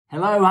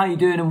Hello, how you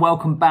doing? And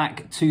welcome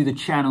back to the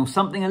channel.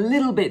 Something a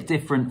little bit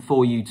different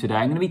for you today.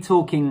 I'm going to be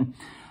talking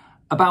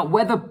about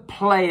whether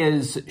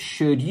players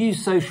should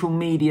use social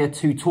media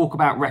to talk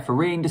about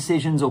refereeing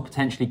decisions or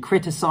potentially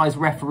criticise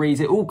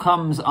referees. It all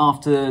comes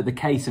after the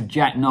case of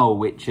Jack Nowell,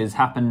 which has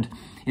happened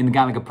in the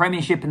Gallagher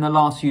Premiership in the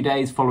last few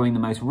days following the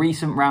most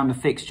recent round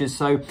of fixtures.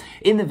 So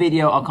in the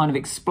video, I'll kind of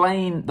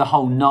explain the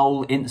whole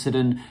Nowell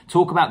incident,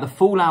 talk about the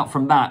fallout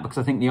from that, because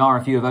I think the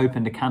RFU have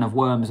opened a can of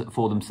worms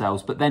for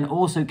themselves, but then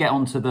also get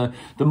onto the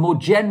more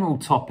general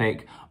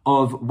topic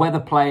of whether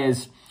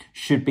players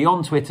should be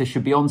on Twitter,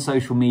 should be on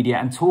social media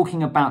and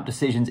talking about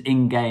decisions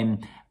in game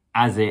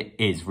as it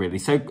is, really.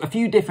 So a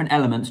few different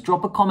elements.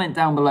 Drop a comment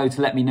down below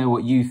to let me know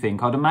what you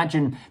think. I'd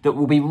imagine that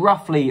we'll be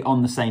roughly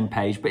on the same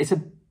page, but it's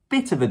a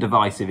bit of a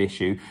divisive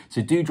issue,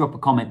 so do drop a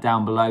comment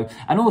down below.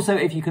 And also,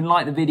 if you can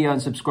like the video and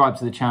subscribe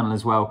to the channel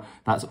as well,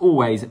 that's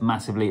always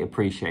massively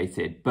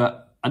appreciated.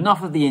 But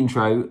enough of the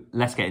intro,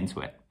 let's get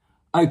into it.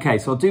 Okay,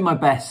 so I'll do my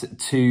best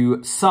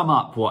to sum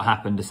up what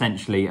happened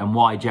essentially and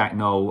why Jack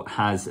Nowell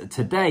has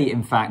today,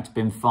 in fact,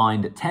 been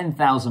fined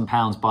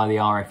 £10,000 by the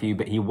RFU,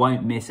 but he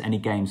won't miss any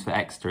games for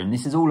Exeter. And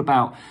this is all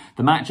about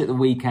the match at the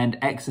weekend,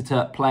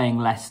 Exeter playing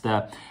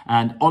Leicester,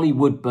 and Olly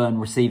Woodburn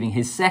receiving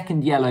his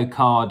second yellow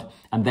card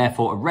and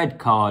therefore a red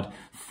card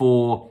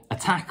for a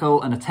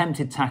tackle, an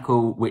attempted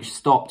tackle, which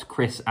stopped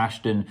Chris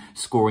Ashton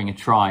scoring a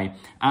try.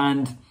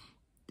 And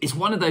it's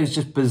one of those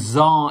just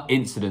bizarre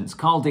incidents.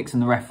 Karl Dickson,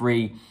 the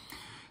referee,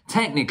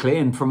 technically,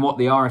 and from what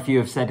the RFU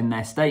have said in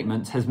their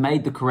statements, has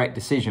made the correct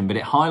decision, but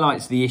it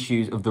highlights the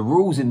issues of the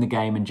rules in the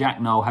game, and Jack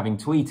Nowell, having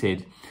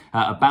tweeted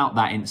about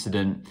that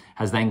incident,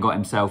 has then got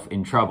himself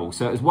in trouble.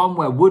 So it was one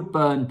where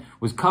Woodburn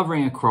was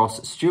covering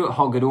across. Stuart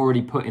Hogg had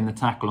already put in the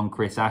tackle on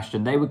Chris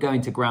Ashton. They were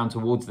going to ground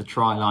towards the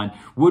try line.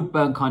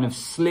 Woodburn kind of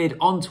slid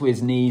onto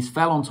his knees,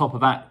 fell on top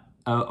of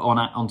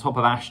on top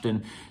of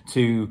Ashton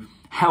to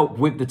help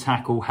with the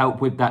tackle, help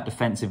with that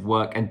defensive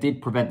work, and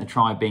did prevent the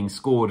try being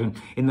scored. And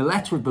in the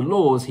letter of the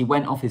laws, he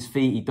went off his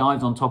feet, he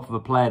dived on top of a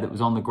player that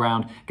was on the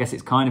ground. I guess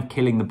it's kind of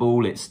killing the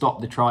ball, it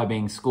stopped the try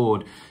being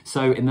scored.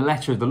 So in the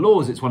letter of the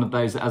laws, it's one of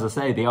those that, as I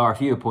say, the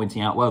RFU are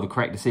pointing out, well, the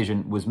correct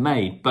decision was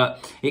made.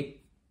 But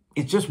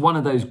it's just one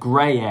of those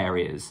grey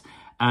areas.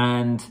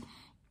 And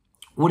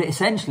what it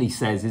essentially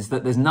says is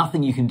that there's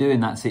nothing you can do in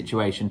that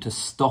situation to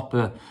stop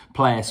a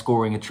player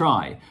scoring a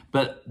try.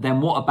 But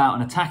then what about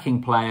an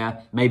attacking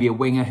player, maybe a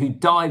winger, who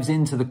dives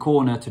into the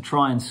corner to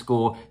try and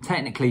score?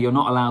 Technically, you're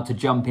not allowed to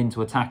jump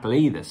into a tackle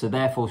either. So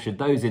therefore, should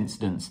those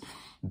incidents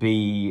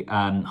be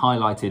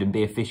highlighted and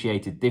be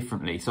officiated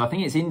differently? So I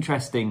think it's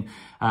interesting,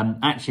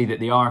 actually, that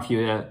the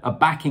RFU are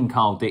backing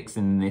Karl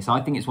Dickson in this. I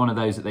think it's one of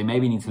those that they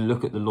maybe need to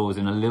look at the laws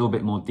in a little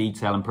bit more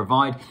detail and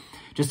provide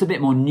just a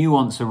bit more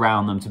nuance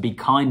around them to be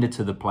kinder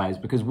to the players,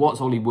 because what's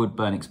Olly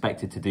Woodburn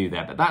expected to do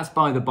there? But that's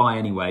by the by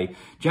anyway.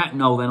 Jack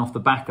Nowell then off the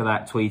back of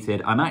that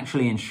tweeted, "I'm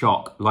actually in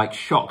shock, like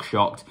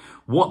shocked.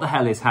 What the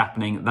hell is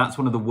happening? That's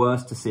one of the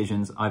worst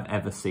decisions I've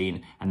ever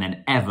seen." And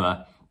then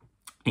ever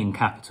in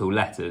capital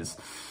letters.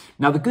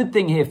 Now, the good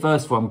thing here,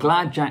 first of all, I'm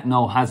glad Jack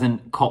Nowell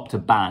hasn't copped a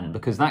ban,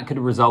 because that could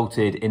have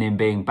resulted in him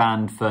being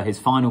banned for his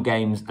final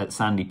games at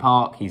Sandy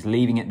Park. He's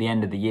leaving at the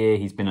end of the year.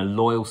 He's been a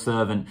loyal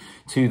servant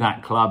to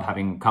that club,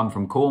 having come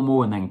from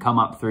Cornwall and then come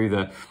up through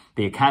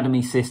the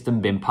academy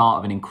system, been part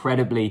of an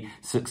incredibly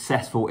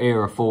successful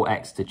era for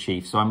Exeter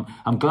Chiefs. So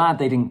I'm glad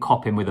they didn't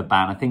cop him with a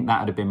ban. I think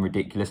that would have been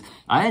ridiculous.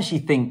 I actually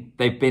think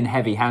they've been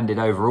heavy-handed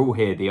overall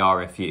here, the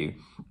RFU.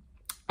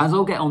 As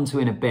I'll get onto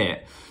in a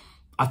bit,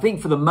 I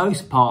think for the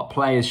most part,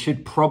 players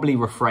should probably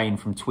refrain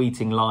from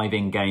tweeting live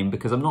in-game,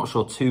 because I'm not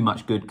sure too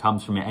much good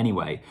comes from it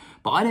anyway.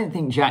 But I don't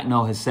think Jack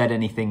Nowell has said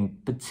anything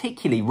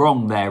particularly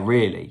wrong there,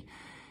 really.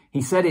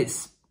 He said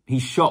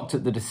he's shocked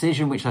at the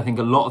decision, which I think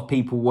a lot of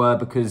people were,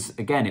 because,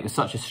 again, it was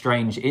such a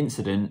strange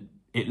incident.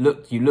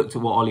 You looked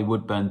at what Olly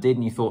Woodburn did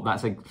and you thought,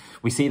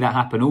 we see that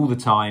happen all the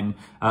time.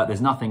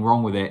 There's nothing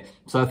wrong with it.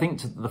 So I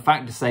think the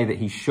fact to say that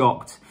he's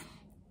shocked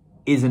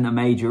isn't a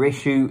major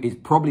issue. It's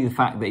probably the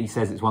fact that he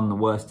says it's one of the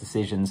worst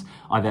decisions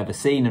I've ever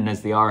seen. And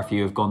as the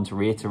RFU have gone to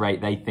reiterate,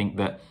 they think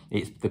that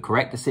the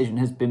correct decision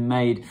has been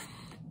made.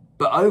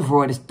 But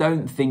overall, I just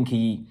don't think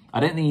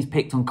he's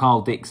picked on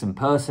Karl Dickson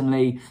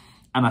personally.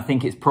 And I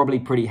think it's probably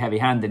pretty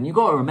heavy-handed. And you've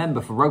got to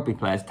remember, for rugby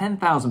players,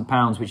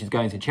 £10,000, which is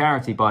going to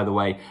charity, by the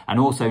way, and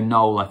also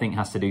Nowell, I think,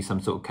 has to do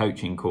some sort of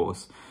coaching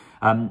course.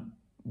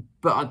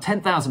 But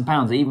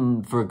 £10,000,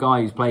 even for a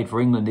guy who's played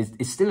for England,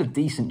 is still a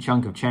decent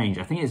chunk of change.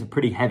 I think it's a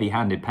pretty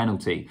heavy-handed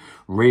penalty,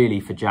 really,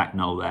 for Jack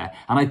Nowell there.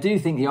 And I do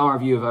think the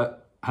RFU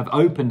have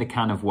opened a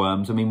can of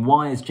worms. I mean,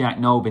 why has Jack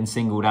Nowell been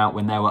singled out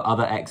when there were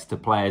other Exeter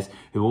players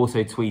who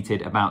also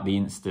tweeted about the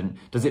incident?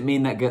 Does it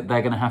mean that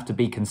they're going to have to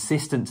be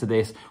consistent to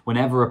this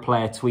whenever a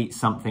player tweets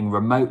something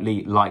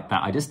remotely like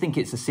that? I just think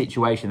it's a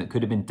situation that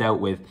could have been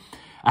dealt with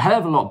a hell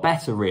of a lot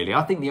better, really.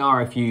 I think the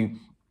RFU,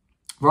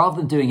 rather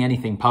than doing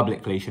anything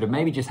publicly, should have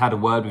maybe just had a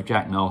word with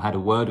Jack Nowell, had a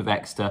word with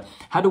Exeter,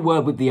 had a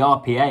word with the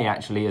RPA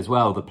actually as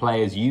well, the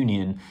Players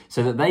Union,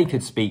 so that they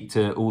could speak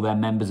to all their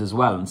members as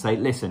well and say,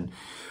 listen,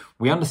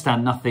 We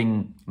understand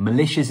nothing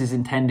malicious is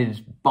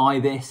intended by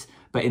this,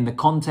 but in the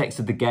context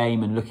of the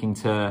game and looking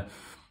to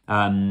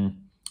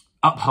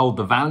uphold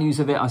the values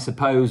of it, I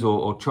suppose,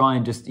 or try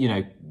and just, you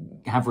know,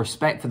 have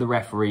respect for the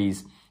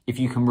referees, if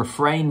you can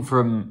refrain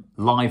from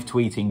live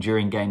tweeting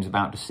during games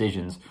about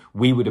decisions,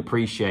 we would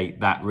appreciate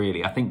that,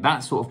 really. I think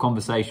that sort of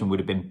conversation would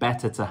have been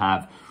better to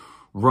have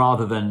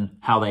rather than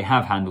how they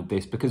have handled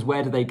this, because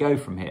where do they go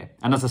from here?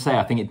 And as I say,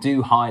 I think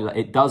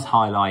it does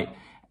highlight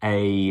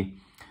a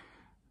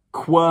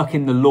quirk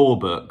in the law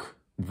book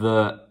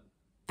that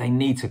they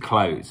need to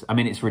close. I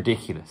mean, it's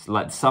ridiculous.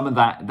 Like some of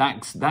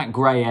that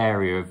grey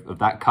area of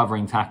that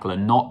covering tackle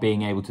and not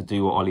being able to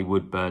do what Olly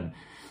Woodburn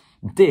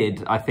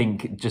did, I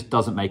think just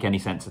doesn't make any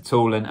sense at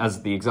all. And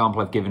as the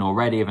example I've given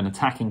already of an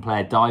attacking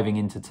player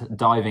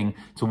diving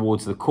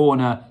towards the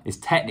corner is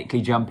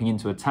technically jumping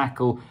into a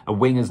tackle, a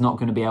winger's not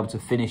going to be able to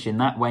finish in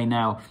that way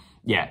now.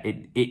 Yeah,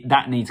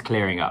 that needs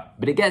clearing up.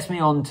 But it gets me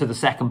on to the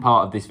second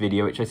part of this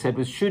video, which I said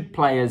was, should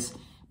players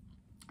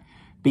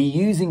be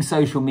using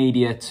social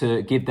media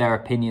to give their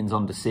opinions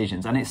on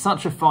decisions? And it's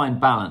such a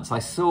fine balance. I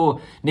saw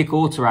Nick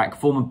Autorak,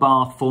 former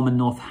Bath, former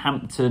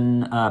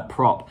Northampton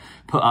prop,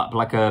 put up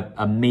like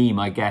a meme,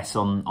 I guess,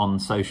 on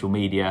social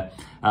media,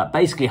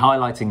 basically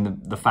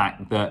highlighting the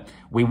fact that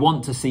we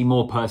want to see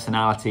more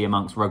personality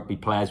amongst rugby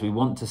players. We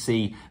want to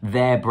see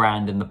their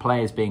brand and the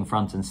players being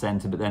front and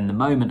centre. But then the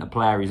moment a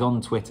player is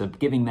on Twitter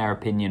giving their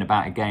opinion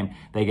about a game,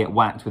 they get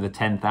whacked with a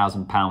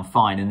 £10,000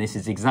 fine. And this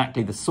is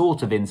exactly the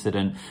sort of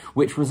incident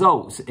which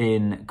results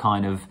in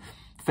kind of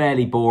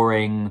fairly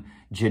boring,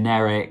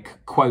 generic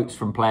quotes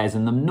from players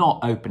and them not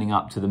opening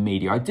up to the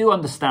media. I do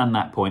understand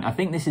that point. I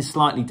think this is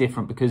slightly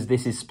different because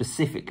this is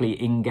specifically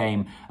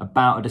in-game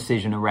about a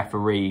decision a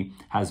referee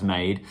has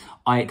made.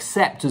 I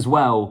accept as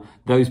well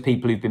those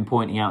people who've been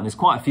pointing out, and there's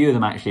quite a few of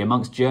them actually,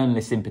 amongst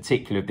journalists in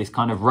particular, if this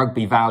kind of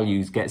rugby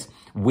values gets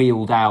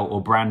wheeled out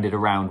or branded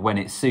around when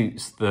it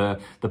suits the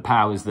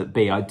powers that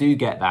be. I do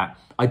get that.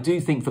 I do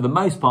think for the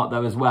most part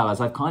though as well, as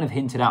I've kind of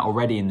hinted at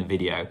already in the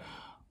video,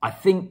 I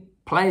think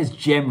players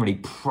generally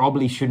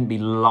probably shouldn't be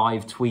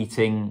live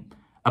tweeting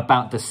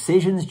about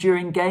decisions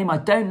during game. I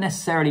don't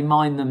necessarily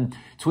mind them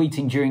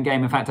tweeting during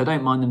game. In fact, I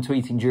don't mind them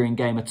tweeting during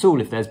game at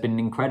all if there's been an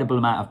incredible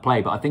amount of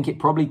play. But I think it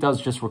probably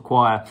does just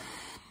require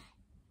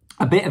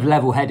a bit of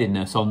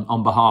level-headedness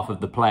on behalf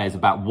of the players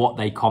about what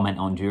they comment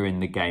on during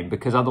the game,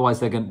 because otherwise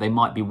they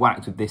might be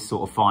whacked with this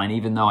sort of fine,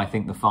 even though I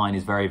think the fine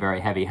is very, very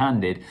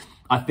heavy-handed.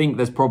 I think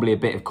there's probably a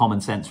bit of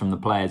common sense from the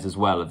players as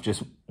well of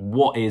just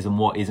what is and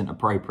what isn't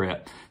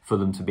appropriate for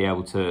them to be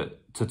able to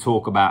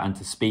talk about and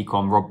to speak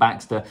on. Rob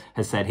Baxter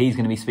has said he's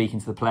going to be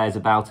speaking to the players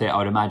about it. I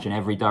would imagine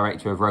every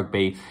director of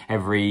rugby,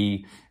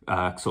 every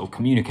sort of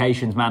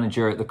communications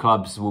manager at the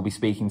clubs will be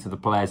speaking to the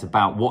players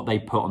about what they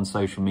put on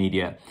social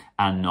media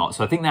and not.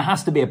 So I think there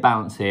has to be a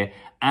balance here.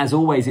 As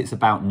always, it's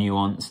about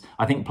nuance.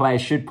 I think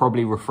players should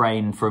probably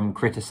refrain from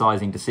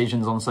criticising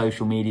decisions on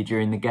social media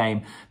during the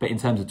game. But in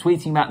terms of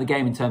tweeting about the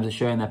game, in terms of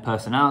showing their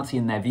personality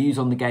and their views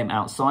on the game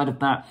outside of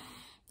that,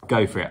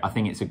 go for it. I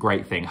think it's a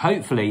great thing.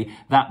 Hopefully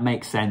that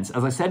makes sense.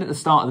 As I said at the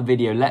start of the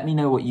video, let me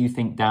know what you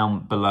think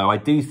down below. I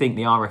do think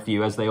the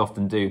RFU, as they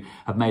often do,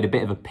 have made a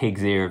bit of a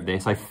pig's ear of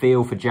this. I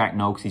feel for Jack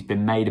Nowell because he's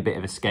been made a bit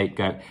of a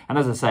scapegoat. And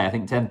as I say, I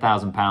think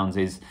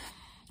 £10,000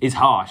 is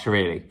harsh,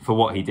 really, for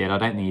what he did. I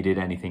don't think he did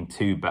anything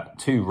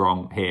too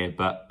wrong here,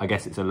 but I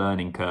guess it's a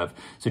learning curve.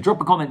 So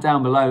drop a comment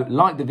down below,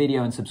 like the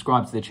video and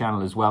subscribe to the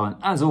channel as well. And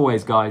as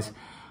always, guys,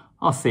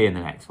 I'll see you in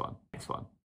the next one.